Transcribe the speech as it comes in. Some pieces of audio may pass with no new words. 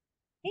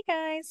Hey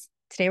guys!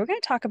 Today we're going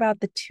to talk about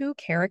the two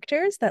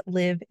characters that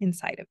live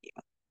inside of you.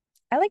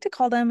 I like to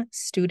call them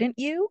student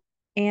you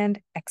and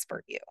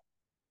expert you.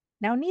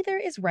 Now, neither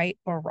is right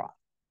or wrong,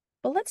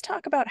 but let's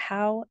talk about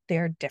how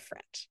they're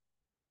different.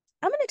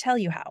 I'm going to tell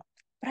you how,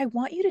 but I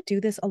want you to do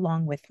this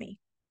along with me.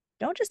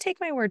 Don't just take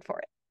my word for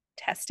it.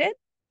 Test it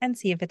and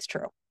see if it's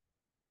true.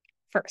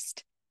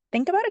 First,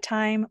 think about a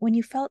time when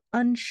you felt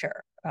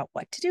unsure about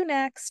what to do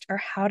next or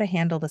how to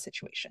handle the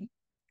situation.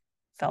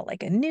 Felt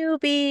like a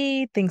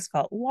newbie, things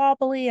felt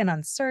wobbly and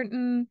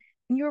uncertain,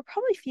 and you were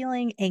probably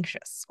feeling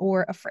anxious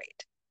or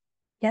afraid.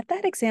 Get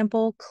that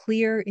example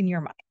clear in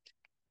your mind.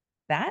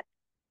 That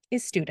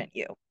is student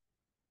you.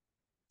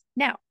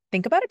 Now,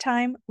 think about a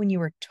time when you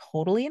were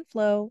totally in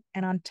flow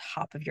and on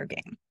top of your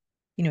game.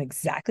 You knew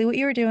exactly what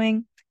you were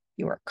doing.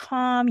 You were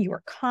calm, you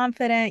were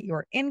confident, you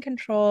were in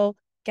control.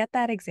 Get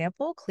that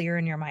example clear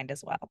in your mind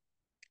as well.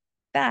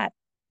 That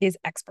is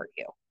expert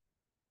you.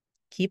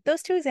 Keep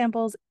those two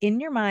examples in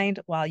your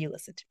mind while you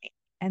listen to me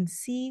and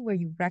see where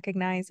you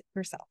recognize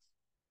yourself.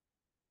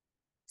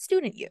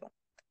 Student you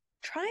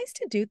tries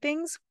to do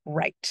things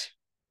right.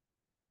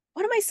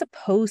 What am I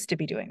supposed to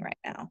be doing right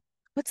now?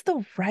 What's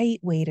the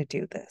right way to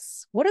do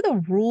this? What are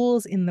the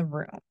rules in the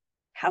room?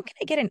 How can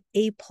I get an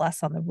A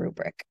plus on the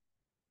rubric?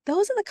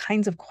 Those are the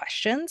kinds of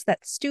questions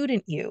that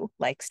student you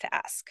likes to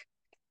ask.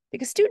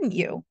 Because student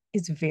you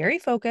is very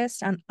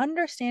focused on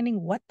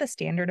understanding what the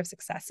standard of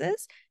success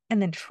is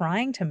and then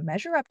trying to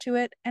measure up to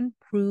it and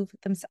prove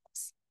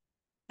themselves.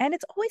 And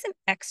it's always an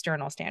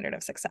external standard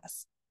of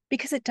success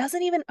because it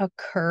doesn't even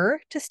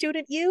occur to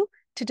student you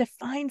to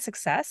define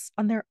success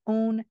on their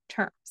own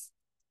terms.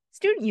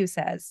 Student you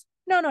says,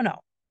 no, no, no,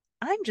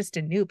 I'm just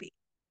a newbie.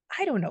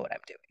 I don't know what I'm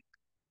doing.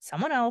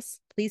 Someone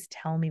else, please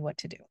tell me what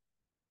to do.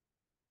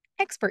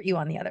 Expert you,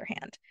 on the other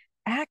hand,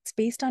 acts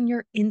based on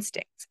your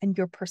instincts and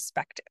your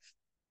perspective.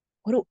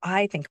 What do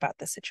I think about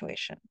this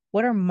situation?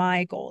 What are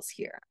my goals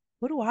here?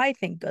 What do I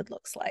think good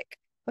looks like?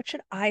 What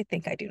should I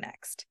think I do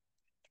next?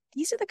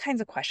 These are the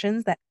kinds of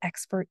questions that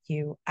expert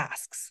you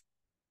asks.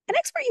 An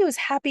expert you is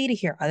happy to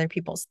hear other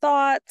people's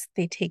thoughts.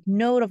 They take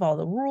note of all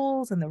the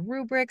rules and the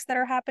rubrics that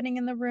are happening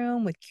in the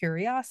room with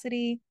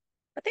curiosity.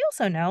 But they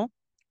also know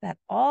that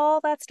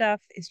all that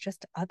stuff is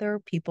just other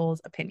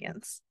people's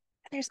opinions.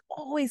 And there's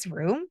always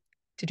room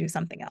to do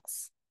something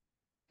else.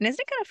 And isn't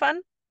it kind of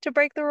fun to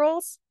break the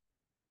rules?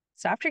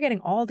 So after getting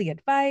all the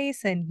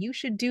advice and you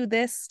should do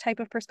this type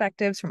of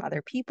perspectives from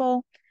other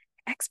people,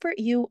 expert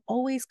you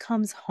always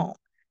comes home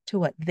to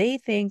what they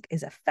think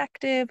is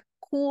effective,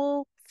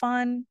 cool,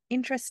 fun,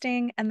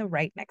 interesting, and the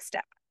right next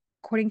step,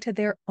 according to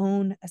their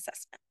own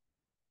assessment.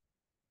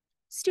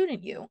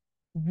 Student you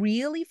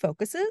really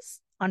focuses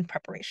on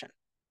preparation.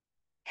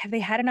 Have they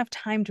had enough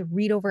time to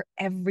read over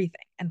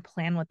everything and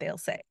plan what they'll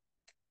say?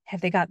 Have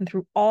they gotten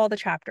through all the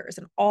chapters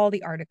and all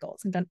the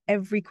articles and done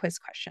every quiz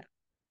question?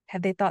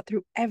 Have they thought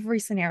through every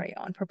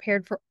scenario and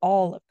prepared for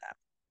all of them?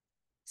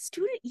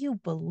 Student you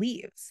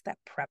believes that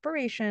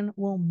preparation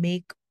will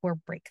make or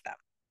break them.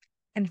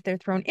 And if they're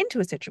thrown into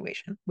a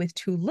situation with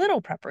too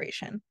little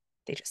preparation,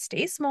 they just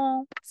stay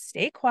small,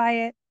 stay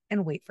quiet,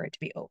 and wait for it to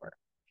be over.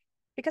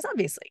 Because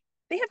obviously,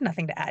 they have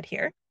nothing to add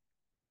here.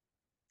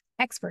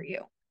 Expert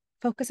you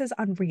focuses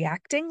on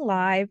reacting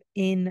live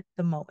in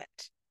the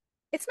moment.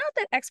 It's not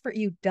that expert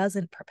you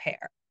doesn't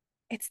prepare,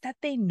 it's that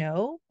they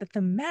know that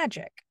the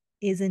magic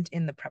isn't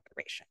in the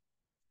preparation.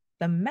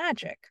 The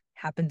magic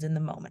happens in the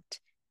moment,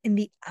 in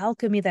the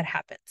alchemy that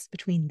happens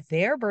between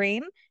their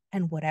brain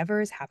and whatever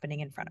is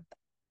happening in front of them.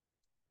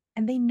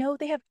 And they know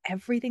they have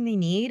everything they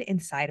need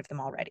inside of them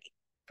already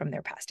from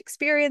their past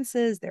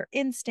experiences, their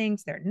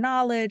instincts, their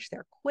knowledge,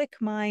 their quick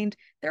mind.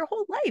 Their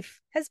whole life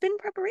has been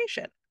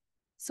preparation.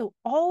 So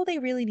all they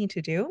really need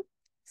to do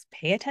is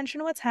pay attention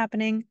to what's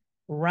happening,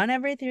 run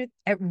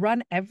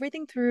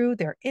everything through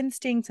their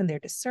instincts and their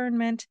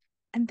discernment,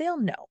 and they'll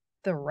know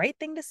the right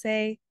thing to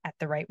say at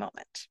the right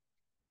moment.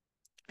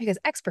 Because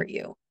expert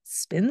you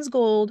spins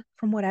gold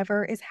from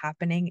whatever is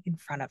happening in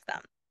front of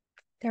them.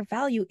 Their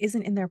value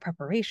isn't in their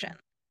preparation.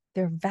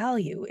 Their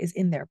value is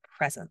in their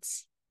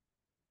presence.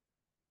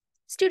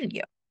 Student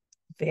you,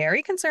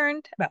 very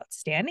concerned about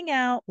standing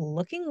out,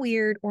 looking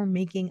weird, or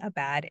making a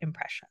bad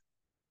impression.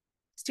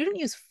 Student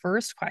you's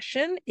first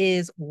question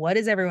is, what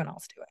is everyone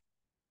else doing?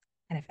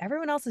 And if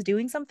everyone else is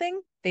doing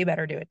something, they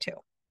better do it too.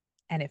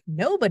 And if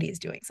nobody is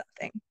doing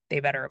something, they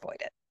better avoid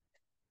it.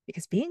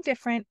 Because being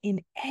different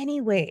in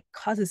any way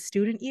causes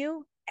student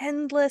you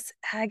endless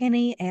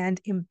agony and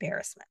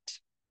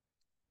embarrassment.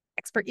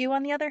 Expert you,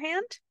 on the other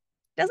hand,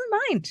 doesn't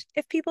mind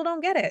if people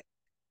don't get it.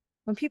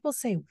 When people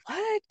say,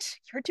 what?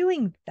 You're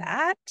doing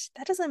that?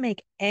 That doesn't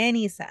make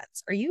any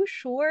sense. Are you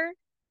sure?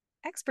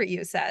 Expert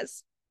you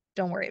says,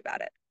 don't worry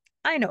about it.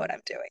 I know what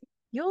I'm doing.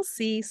 You'll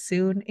see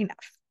soon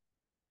enough.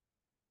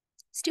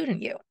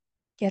 Student you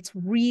gets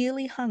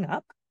really hung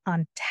up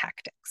on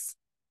tactics.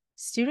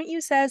 Student you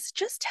says,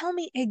 just tell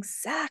me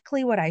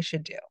exactly what I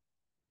should do.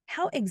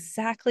 How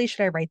exactly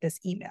should I write this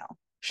email?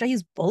 Should I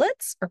use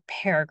bullets or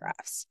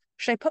paragraphs?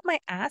 Should I put my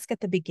ask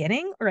at the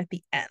beginning or at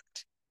the end?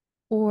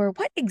 Or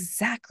what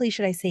exactly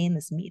should I say in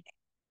this meeting?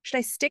 Should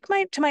I stick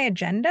to my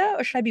agenda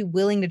or should I be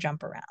willing to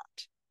jump around?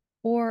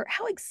 Or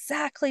how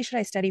exactly should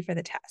I study for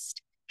the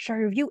test? Should I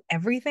review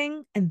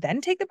everything and then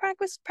take the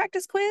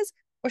practice quiz?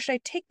 Or should I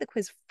take the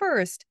quiz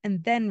first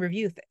and then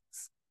review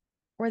things?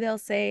 Or they'll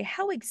say,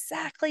 how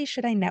exactly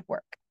should I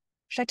network?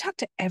 Should I talk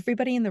to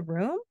everybody in the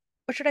room?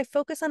 Or should I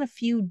focus on a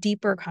few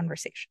deeper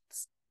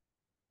conversations?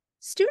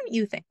 Student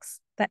U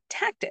thinks that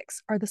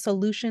tactics are the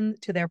solution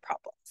to their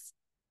problems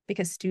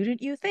because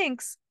Student U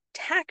thinks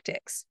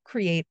tactics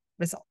create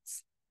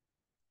results.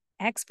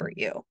 Expert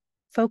U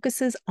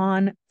focuses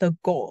on the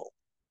goal.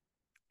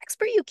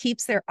 Expert U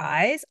keeps their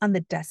eyes on the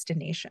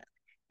destination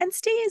and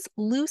stays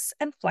loose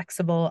and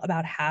flexible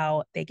about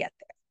how they get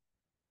there.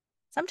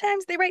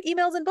 Sometimes they write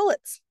emails in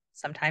bullets.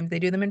 Sometimes they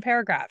do them in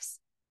paragraphs.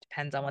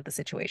 Depends on what the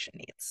situation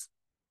needs.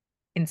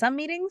 In some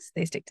meetings,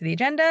 they stick to the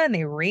agenda and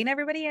they rein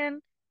everybody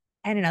in.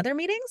 And in other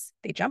meetings,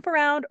 they jump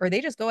around or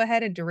they just go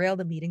ahead and derail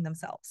the meeting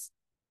themselves.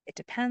 It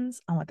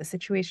depends on what the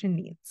situation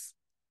needs.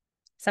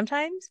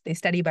 Sometimes they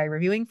study by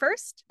reviewing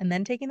first and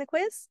then taking the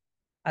quiz.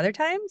 Other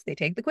times they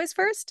take the quiz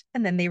first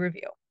and then they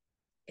review.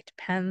 It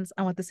depends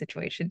on what the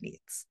situation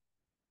needs.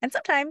 And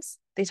sometimes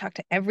they talk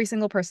to every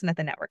single person at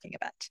the networking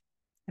event.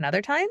 And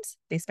other times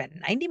they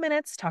spend 90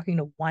 minutes talking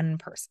to one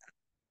person.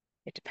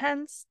 It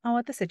depends on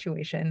what the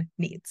situation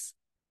needs.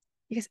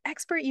 Because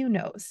Expert U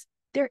knows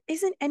there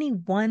isn't any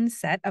one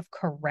set of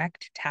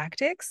correct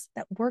tactics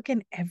that work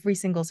in every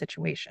single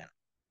situation.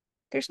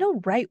 There's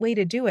no right way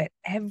to do it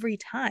every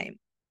time.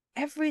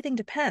 Everything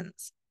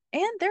depends.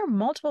 And there are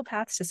multiple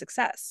paths to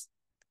success.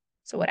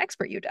 So, what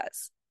Expert U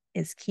does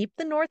is keep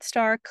the North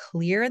Star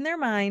clear in their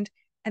mind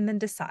and then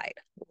decide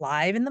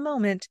live in the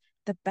moment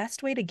the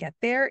best way to get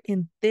there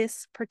in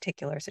this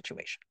particular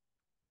situation.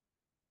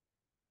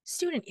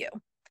 Student U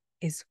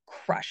is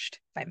crushed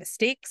by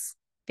mistakes,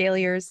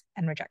 failures,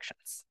 and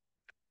rejections.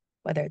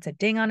 Whether it's a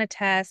ding on a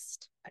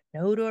test, a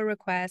no to a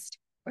request,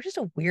 or just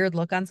a weird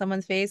look on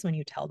someone's face when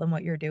you tell them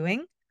what you're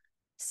doing,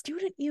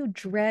 Student U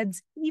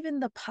dreads even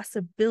the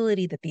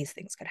possibility that these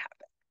things could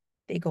happen.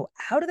 They go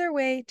out of their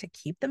way to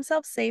keep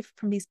themselves safe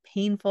from these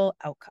painful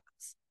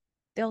outcomes.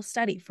 They'll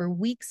study for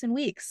weeks and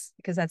weeks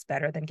because that's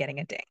better than getting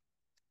a ding.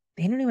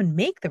 They don't even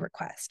make the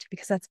request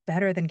because that's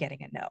better than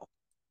getting a no.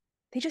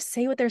 They just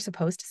say what they're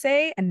supposed to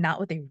say and not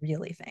what they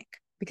really think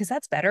because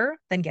that's better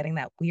than getting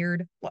that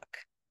weird look.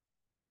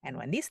 And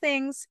when these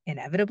things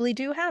inevitably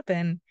do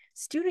happen,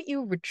 Student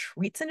U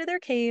retreats into their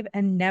cave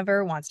and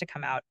never wants to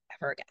come out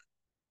ever again.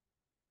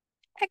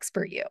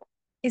 Expert U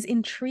is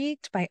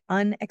intrigued by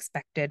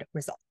unexpected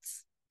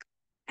results.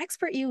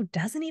 Expert U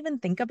doesn't even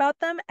think about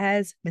them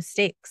as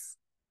mistakes.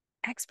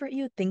 Expert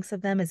U thinks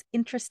of them as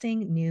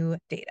interesting new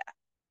data.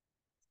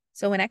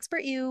 So when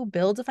Expert U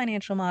builds a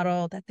financial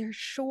model that they're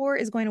sure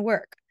is going to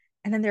work,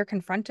 and then they're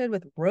confronted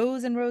with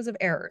rows and rows of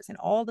errors in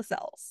all the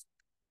cells,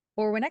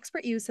 or when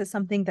Expert U says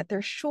something that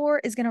they're sure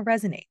is going to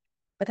resonate,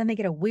 but then they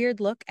get a weird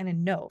look and a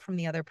no from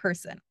the other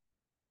person,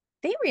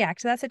 they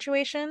react to that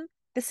situation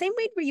the same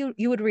way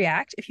you would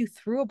react if you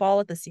threw a ball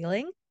at the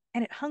ceiling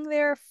and it hung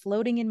there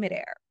floating in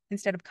midair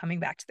instead of coming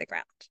back to the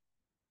ground.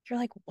 You're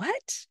like,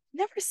 what?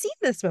 Never seen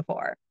this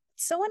before.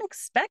 It's so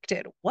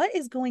unexpected. What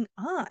is going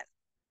on?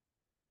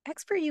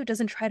 Expert U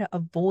doesn't try to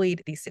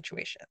avoid these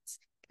situations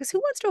because who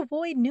wants to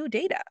avoid new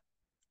data?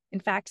 In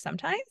fact,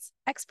 sometimes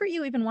Expert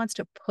U even wants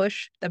to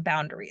push the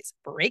boundaries,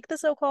 break the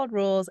so-called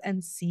rules,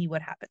 and see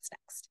what happens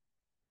next.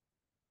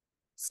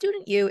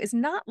 Student U is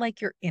not like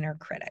your inner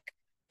critic.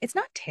 It's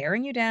not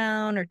tearing you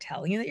down or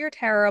telling you that you're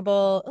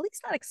terrible, at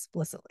least not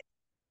explicitly.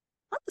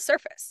 On the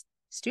surface,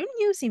 Student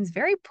U seems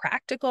very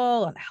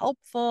practical and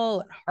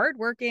helpful and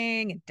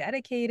hardworking and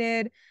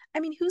dedicated. I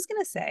mean, who's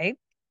going to say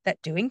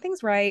that doing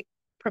things right,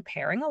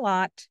 preparing a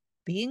lot,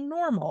 being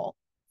normal,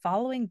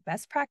 following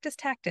best practice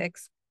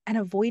tactics, and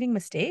avoiding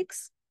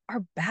mistakes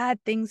are bad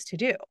things to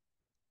do?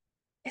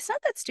 It's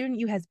not that Student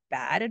U has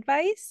bad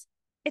advice.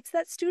 It's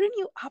that Student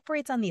U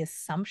operates on the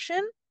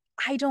assumption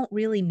I don't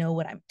really know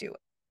what I'm doing.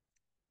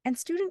 And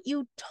Student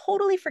U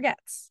totally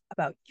forgets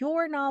about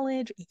your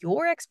knowledge,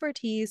 your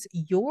expertise,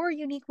 your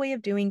unique way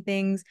of doing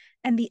things,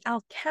 and the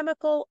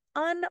alchemical,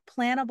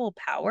 unplannable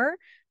power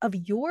of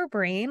your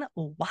brain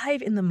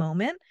live in the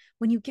moment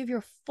when you give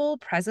your full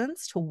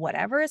presence to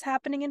whatever is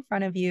happening in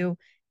front of you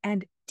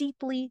and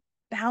deeply,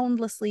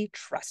 boundlessly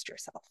trust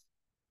yourself.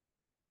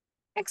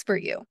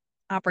 Expert U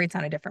operates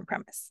on a different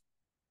premise.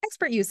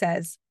 Expert U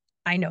says,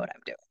 I know what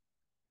I'm doing.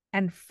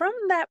 And from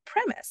that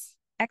premise,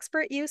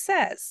 Expert U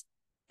says,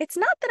 it's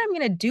not that I'm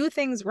going to do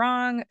things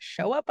wrong,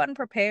 show up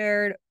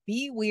unprepared,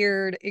 be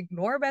weird,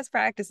 ignore best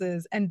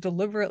practices, and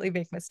deliberately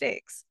make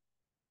mistakes.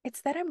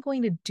 It's that I'm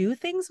going to do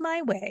things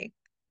my way,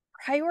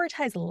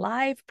 prioritize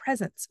live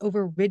presence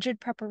over rigid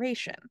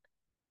preparation,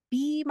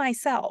 be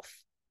myself,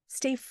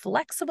 stay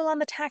flexible on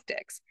the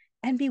tactics,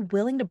 and be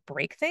willing to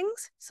break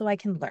things so I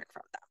can learn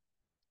from them.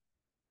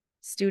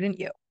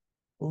 Student U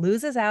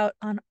loses out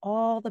on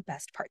all the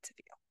best parts of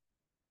you.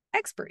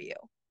 Expert U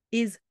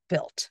is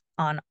built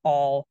on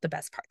all the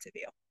best parts of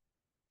you.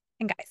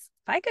 And guys,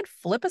 if I could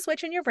flip a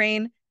switch in your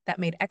brain that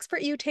made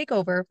Expert You take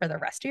over for the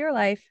rest of your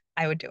life,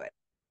 I would do it.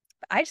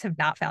 But I just have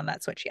not found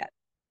that switch yet.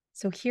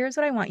 So here's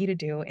what I want you to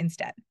do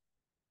instead.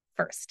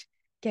 First,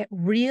 get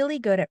really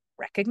good at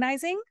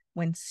recognizing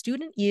when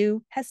student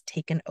you has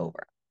taken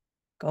over.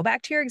 Go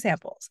back to your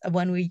examples of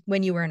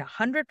when you were in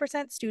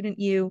 100% student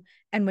you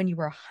and when you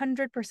were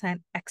 100%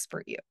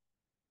 expert you.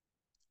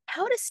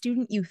 How does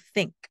student you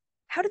think?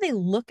 How do they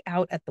look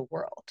out at the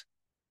world?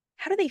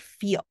 How do they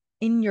feel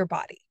in your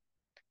body?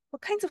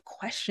 What kinds of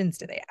questions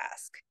do they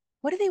ask?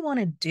 What do they want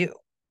to do?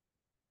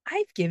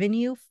 I've given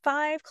you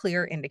 5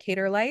 clear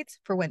indicator lights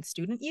for when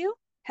student you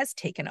has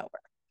taken over.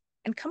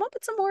 And come up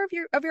with some more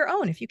of your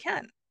own if you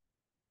can.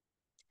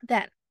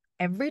 Then,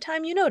 every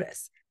time you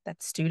notice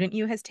that student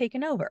you has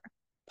taken over,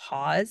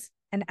 pause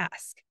and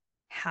ask,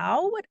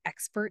 how would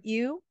expert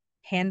you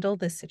handle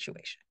this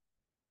situation?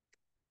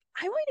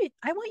 I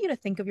want you to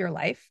think of your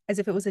life as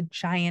if it was a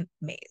giant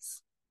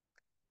maze.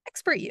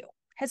 Expert you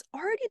has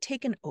already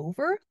taken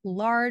over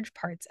large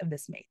parts of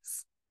this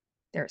maze.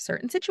 There are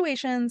certain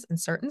situations and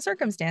certain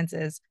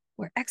circumstances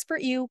where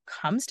expert you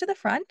comes to the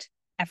front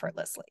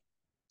effortlessly.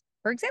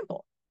 For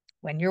example,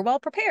 when you're well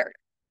prepared,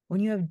 when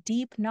you have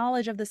deep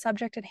knowledge of the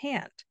subject at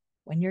hand,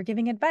 when you're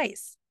giving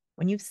advice,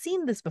 when you've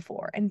seen this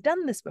before and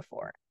done this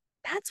before,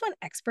 that's when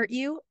expert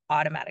you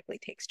automatically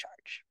takes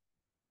charge.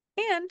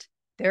 And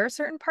there are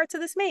certain parts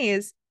of this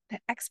maze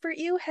that expert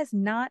you has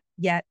not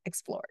yet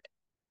explored.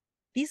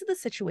 These are the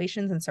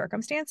situations and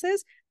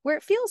circumstances where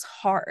it feels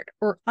hard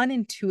or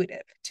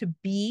unintuitive to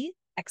be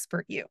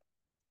expert you.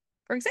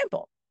 For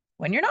example,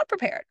 when you're not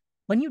prepared,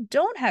 when you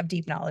don't have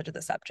deep knowledge of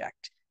the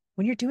subject,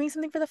 when you're doing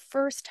something for the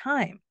first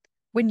time,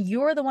 when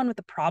you're the one with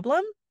the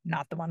problem,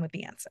 not the one with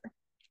the answer.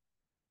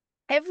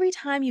 Every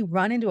time you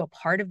run into a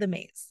part of the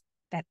maze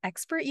that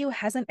expert you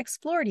hasn't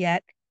explored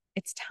yet,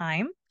 it's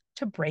time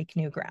to break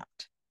new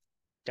ground.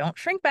 Don't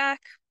shrink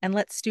back and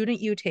let student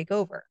you take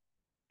over.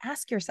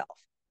 Ask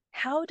yourself,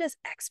 how does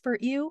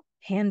expert you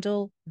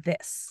handle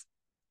this?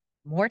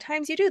 The more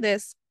times you do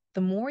this,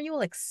 the more you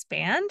will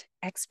expand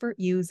expert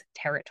you's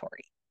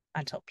territory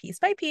until piece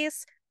by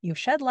piece, you've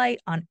shed light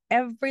on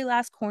every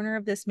last corner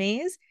of this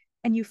maze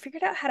and you've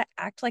figured out how to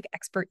act like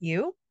expert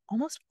you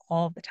almost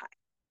all of the time.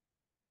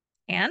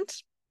 And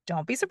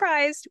don't be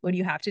surprised when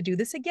you have to do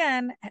this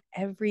again at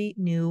every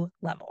new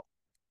level.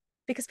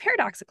 Because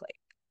paradoxically,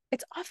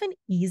 it's often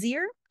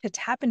easier to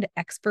tap into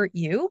expert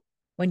you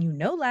when you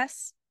know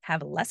less,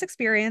 have less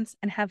experience,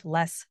 and have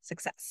less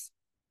success.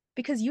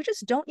 Because you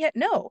just don't yet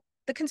know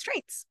the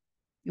constraints.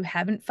 You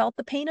haven't felt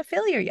the pain of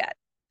failure yet,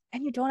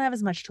 and you don't have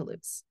as much to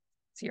lose.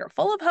 So you're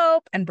full of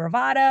hope and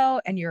bravado,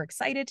 and you're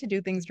excited to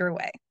do things your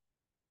way.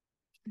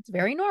 It's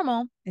very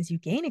normal as you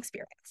gain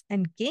experience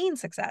and gain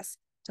success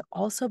to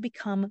also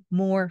become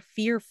more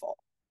fearful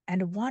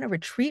and want to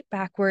retreat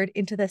backward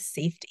into the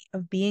safety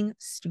of being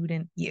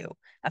student you,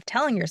 of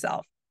telling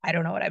yourself, I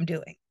don't know what I'm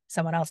doing.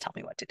 Someone else tell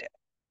me what to do.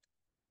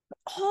 But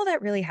all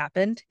that really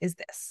happened is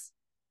this.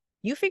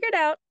 You figured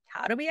out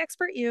how to be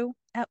expert you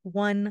at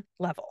one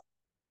level.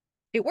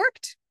 It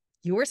worked.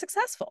 You were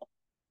successful.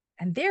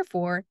 And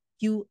therefore,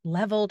 you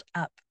leveled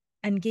up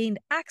and gained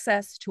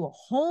access to a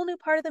whole new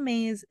part of the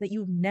maze that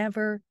you've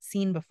never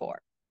seen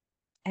before.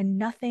 And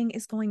nothing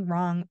is going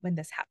wrong when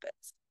this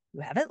happens. You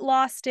haven't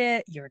lost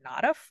it. You're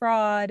not a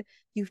fraud.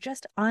 You've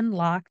just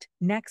unlocked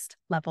next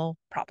level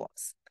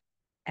problems.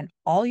 And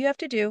all you have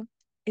to do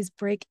is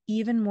break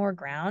even more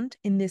ground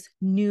in this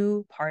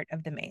new part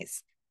of the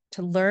maze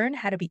to learn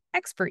how to be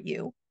expert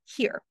you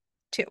here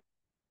too.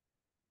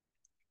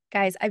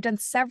 Guys, I've done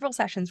several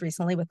sessions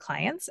recently with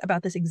clients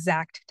about this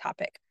exact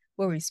topic,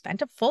 where we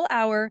spent a full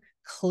hour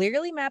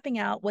clearly mapping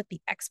out what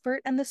the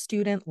expert and the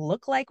student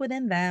look like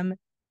within them,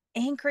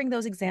 anchoring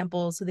those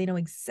examples so they know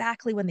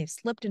exactly when they've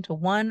slipped into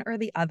one or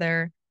the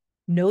other,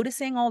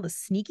 noticing all the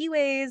sneaky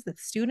ways that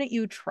student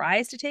you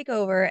tries to take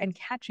over and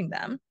catching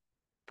them,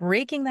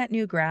 breaking that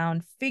new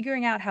ground,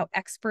 figuring out how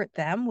expert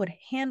them would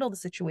handle the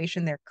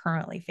situation they're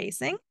currently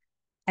facing.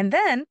 And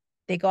then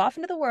they go off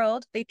into the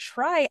world, they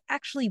try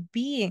actually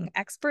being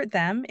expert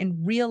them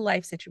in real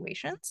life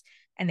situations,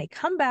 and they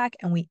come back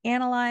and we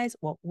analyze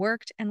what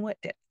worked and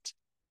what didn't.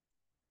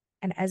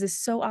 And as is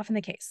so often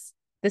the case,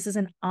 this is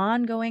an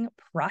ongoing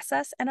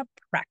process and a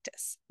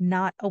practice,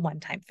 not a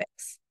one-time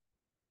fix.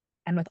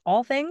 And with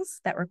all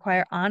things that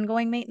require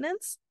ongoing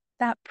maintenance,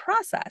 that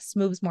process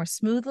moves more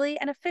smoothly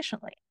and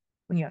efficiently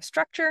when you have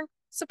structure,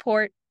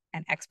 support,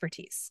 and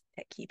expertise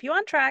that keep you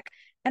on track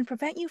and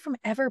prevent you from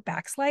ever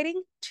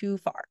backsliding too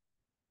far.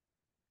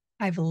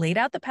 I've laid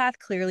out the path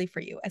clearly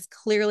for you, as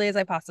clearly as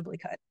I possibly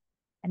could.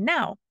 And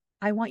now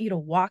I want you to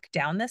walk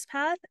down this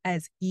path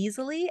as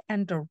easily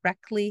and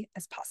directly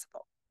as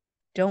possible.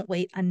 Don't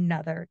wait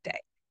another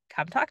day.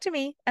 Come talk to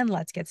me and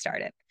let's get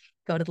started.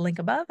 Go to the link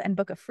above and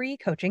book a free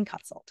coaching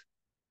consult.